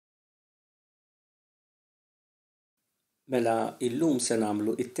Mela illum se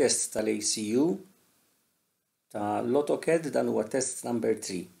nagħmlu it-test tal-ACU tal-AutoCAD, dan huwa test number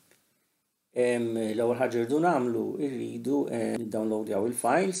 3. L-ewwel ħaġa rridu nagħmlu irridu downloadjaw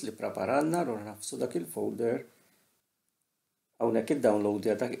il-files li preparanna u nafsu dak il-folder hawnhekk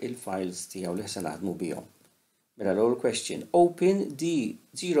iddownloadja dak il-files tiegħu li se naħdmu bihom. Mela l-ewwel question, open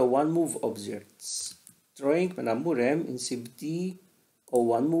D01 move objects drawing, mela mmur hemm insib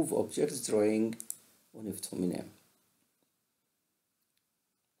D01 move objects drawing u niftħu minn hemm.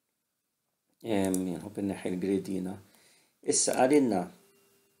 Nħobb inneħħi l-grid jiena. Issa għalilna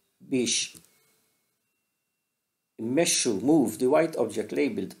biex immexxu move the white object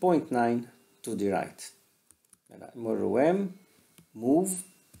labeled 0.9 to the right. Mela mmorru hemm, move,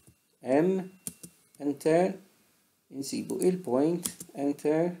 hemm, enter, insibu il-point,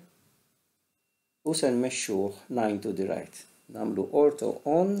 enter, u se nmexxuh 9 to the right. Nagħmlu ortho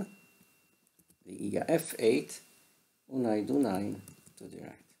on li hija F8 u ngħidu 9 to the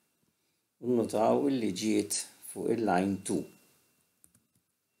right. Notaw li ġiet fuq il-line 2.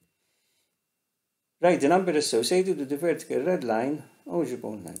 Write the number associated with the vertical red line u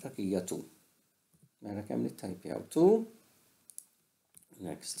ġibu dak hija 2. Mela kemm nittajpjaw 2.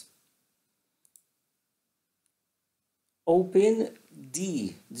 Next. Open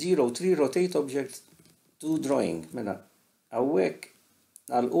D03 rotate object to drawing. Mela hawnhekk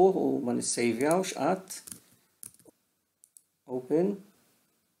nagħlquh u ma nissejvjawx qatt. Open.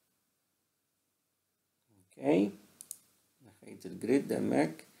 Okay, naħejt il-grid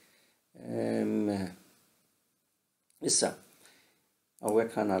hemmhekk. Issa,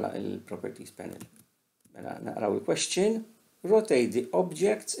 hawnhekk ħanagħlaq il-properties panel. Mela naqraw il-question. Rotate the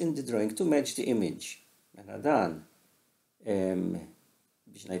objects in the drawing to match the image. Mela dan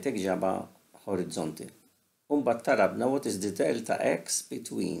biex ngħidlek ġaba horizontal. Mbagħad tarabna what is the delta x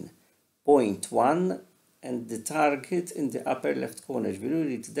between 0.1 and the target in the upper left corner. Ġbiru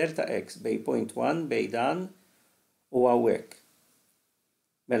li delta x bej 0.1 bej dan u hawnhekk.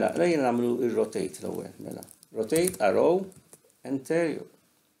 Mela, rejna nagħmlu il-rotate l-ewwel. Mela, rotate, arrow, enter,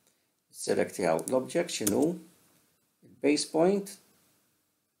 selektjaw l-object x'inhu, il-base point,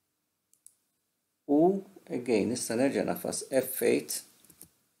 u again nista' nerġa' nafas F8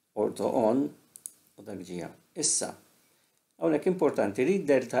 ortho on u dak ġija. Issa, hawnhekk importanti li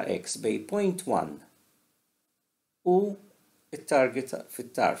delta x bej 0.1 u il-target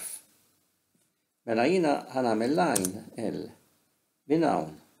fit-tarf. Mela jiena ħanagħmel line L minn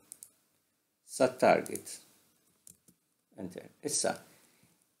hawn sat-target. Enter. Issa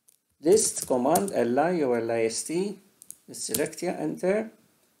list command li jew list nisselektja enter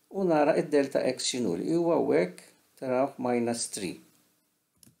u nara id-delta x x'inhu li huwa hawnhekk tarawh -3.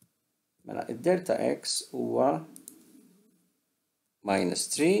 Mela id-delta x huwa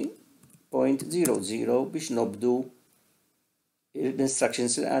 -3.00 biex nobdu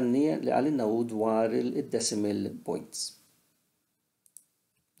l-instructions li għallinna u dwar il-decimal points.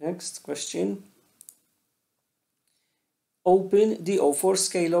 Next question. Open D04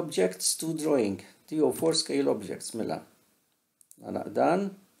 scale objects to drawing. D04 scale objects, mela. Għana dan,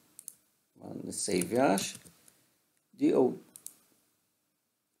 ma nissejvjax.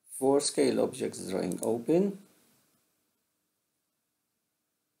 D04 scale objects drawing open.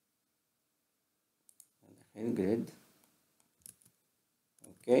 Grid.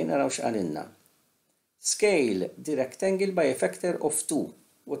 Okay, naraw x'għalilna. Scale the rectangle by a factor of 2.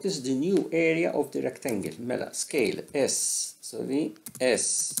 What is the new area of the rectangle? Mela, scale SC,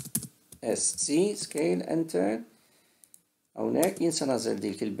 scale, enter. Hawnhekk jien se nażel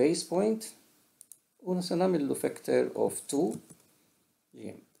dik il-base point u se nagħmillu factor of 2.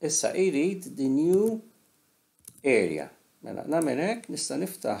 Issa jrid the new area. Mela, nagħmel hekk nista'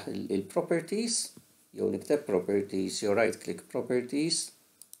 niftaħ il-properties. Jew nikteb properties, jew right click properties,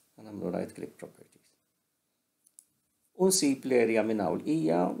 għanamlu right click properties. Unsib l-area minn hawn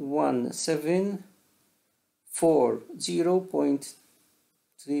hija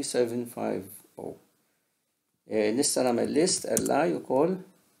 1740.3750. Nista' nagħmel list li wkoll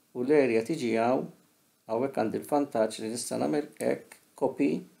u l-area tiġi hawnhekk għandi l-vantaġġ li nista' nagħmel hekk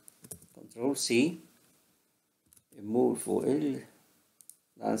copy, Control C, immur fuq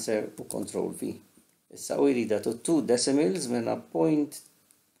il-answer u Control V. Issa u jrida to 2 decimals minna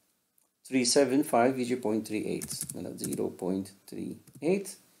 0.375 jiġi 0.38, minna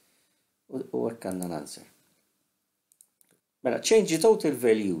 0.38 u għekkanna l-answer. Mela, change the total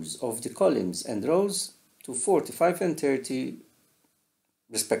values of the columns and rows to 45 and 30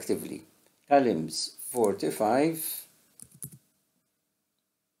 respectively. Columns 45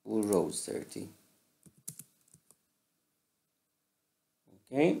 u rows 30.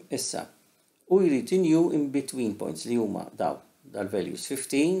 Okay, issa. u jrid new in between points li huma daw dal-values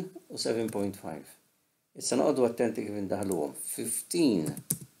 15 u 7.5. Issa noqogħdu attenti kif indaħluhom.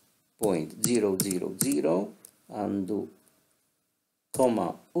 15.000 għandu comma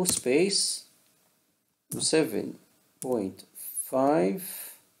u space u 7.5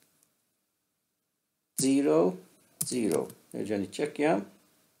 0 nerġa' niċċekkja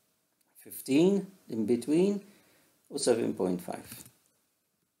 15 in between u 7.5.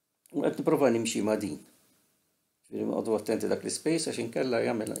 U qed nipprova nimxi ma' din. Ġifieri noqogħdu attenti dak l-space għax inkella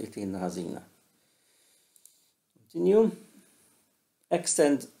jagħmel qiltina ħażina. Continue.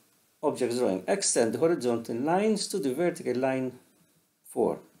 Extend object drawing. Extend horizontal lines to the vertical line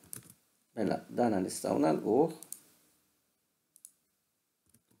 4. Mela, dana nistgħu nagħlquh.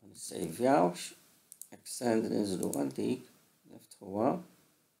 Ma nissejvjawx. Extend ninżlu għal dik. Niftħuha.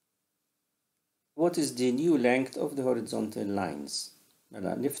 What is the new length of the horizontal lines?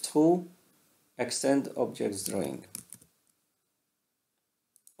 Mela, niftħu Extend Objects Drawing.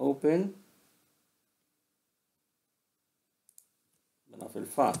 Open. Mela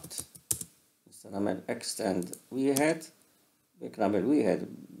fil-fatt nista' nagħmel Extend wieħed, bek nagħmel wieħed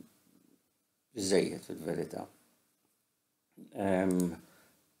biżejjed fil-verità.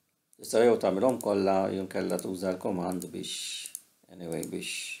 Tista' jew tagħmilhom kollha jew inkella tuża l-command biex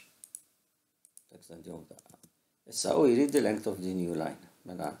extendjhom daqqa. Issa u jrid the length of the new line.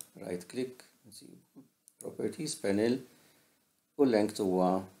 Mela right click, properties panel u length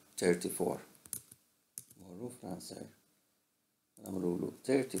huwa 34. Morru f'Lancer. Nagħmlu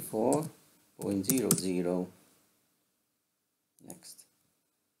 34.00. Next.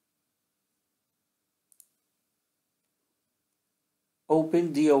 Open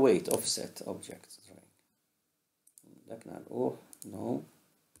DO8 offset object drawing. Dak nagħlquh, no.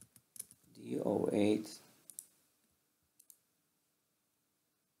 DO8.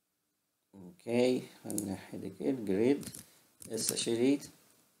 Okay, għanneħi dik il-grid. Issa xirid.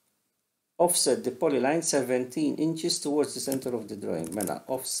 Offset the polyline 17 inches towards the center of the drawing. Mela,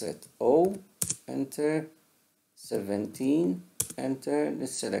 offset O, enter, 17, enter,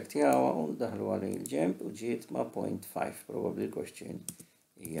 nisselektjawa u ndaħlu għal il-ġemp u ġiet ma' 0.5, probably question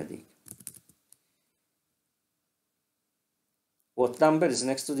hija dik. What number is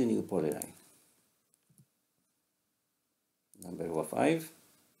next to the new polyline? Number huwa 5.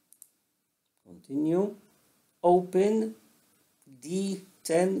 Continue. Open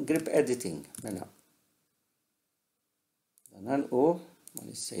D10 grip editing. Mela. Dan għalquh, ma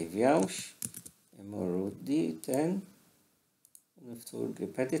nissejvjawx. Immorru D10. Niftu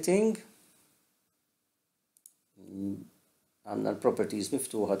grip editing. Għandna l-properties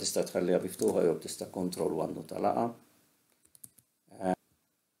miftuħa, tista' tħallija miftuħa jew tista' control 1 talaqa.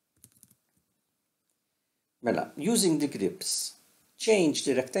 Mela, using the grips, change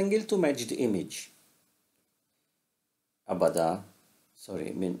the rectangle to match the image. Abada,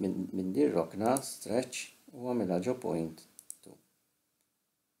 sorry, min dir rokna, stretch, u għamela ġo point 2.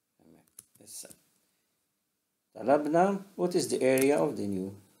 Issa. Talabna, what is the area of the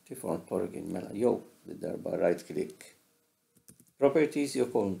new deformed polygon? Mela, jow, darba right click. Properties, you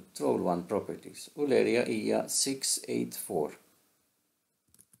control 1 properties. U l-area hija 684.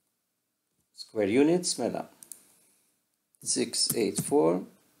 Square units, mela.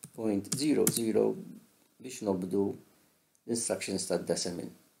 684.00 biex nobdu l-instructions ta' decimal.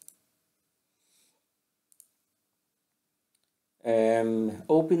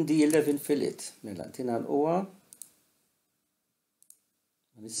 Open D11 fillet. Mela, tina l-uwa.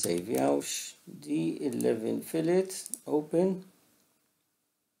 Ma nissejvjawx. D11 fillet. Open.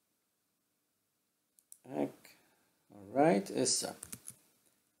 Alright, issa.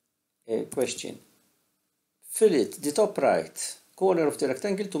 Question. Fillet the top right corner of the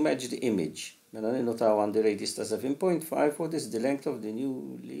rectangle to match the image. Mela ninnotaw għandi radius ta' 7.5. What is the length of the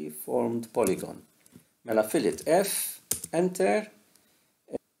newly formed polygon? Mela fillet F, enter.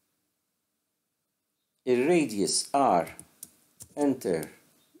 Il-radius R, enter.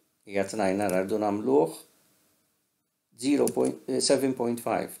 Jgħatnaj nara rdu namluħ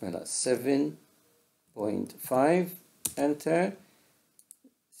 7.5. Mela 7.5, enter.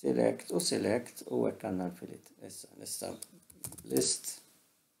 Select u għekkanna l-filit. Issa, nista list,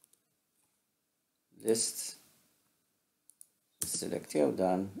 select jew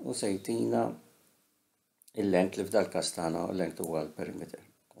dan u sejtina il-length li f'dal kastana u l-length u għal-perimeter.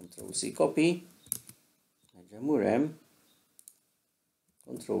 Control C copy, ġemurem,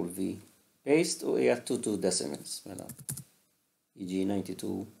 Control V, paste u jgħat 2 decimals. Mela, iġi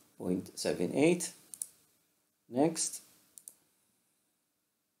 92.78. Next.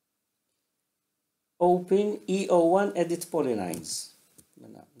 Open EO1 edit polylines.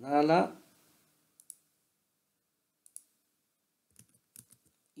 Nala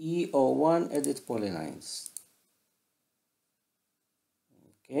E01 edit polylines.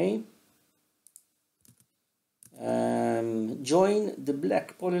 Okay. Join the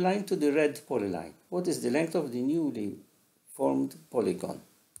black polyline to the red polyline. What is the length of the newly formed polygon?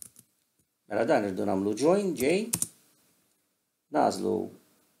 Mela dan irdu nagħmlu join J, nażlu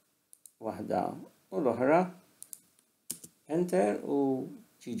waħda u l-oħra, enter u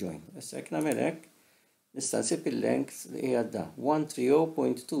ġi join. Issa jekk nagħmel hekk, nista' nsib il-length li hija da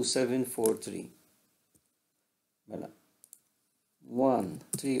 130.2743. Mela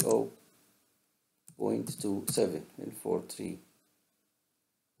 130.27 il-43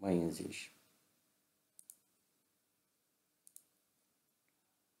 ma jinżilx.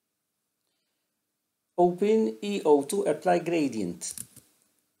 Open E02 apply gradient.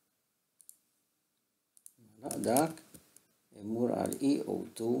 Dak immur għal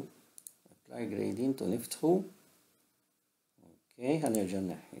E02 apply gradient u niftħu. Okay, ħanerġa'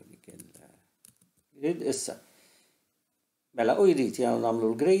 neħħi dik il-grid issa. Mela u jrid nagħmlu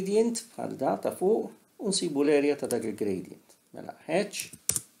l-gradient bħal da ta' fuq u nsibu l-area ta' dak il-gradient. Mela H.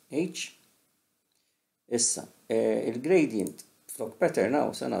 Issa il-gradient flok pattern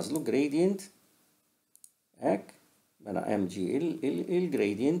hawn se nażlu gradient hekk, mela MG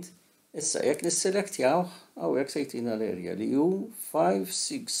il-gradient. Issa jekk nisselektjaw hawnhekk se jtina l-area li hu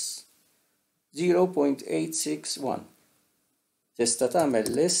 560.861. Tista' tagħmel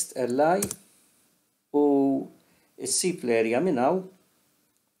list li u issib l-area minn hawn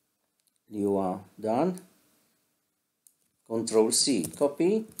li huwa dan. Control C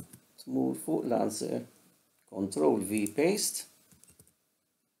copy, tmur fuq l-answer, Control V paste.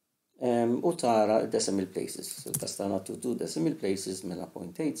 U tara decimal places. So tasta nagħtu 2 decimal places mela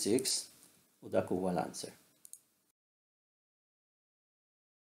 0.86 u dak huwa l-answer.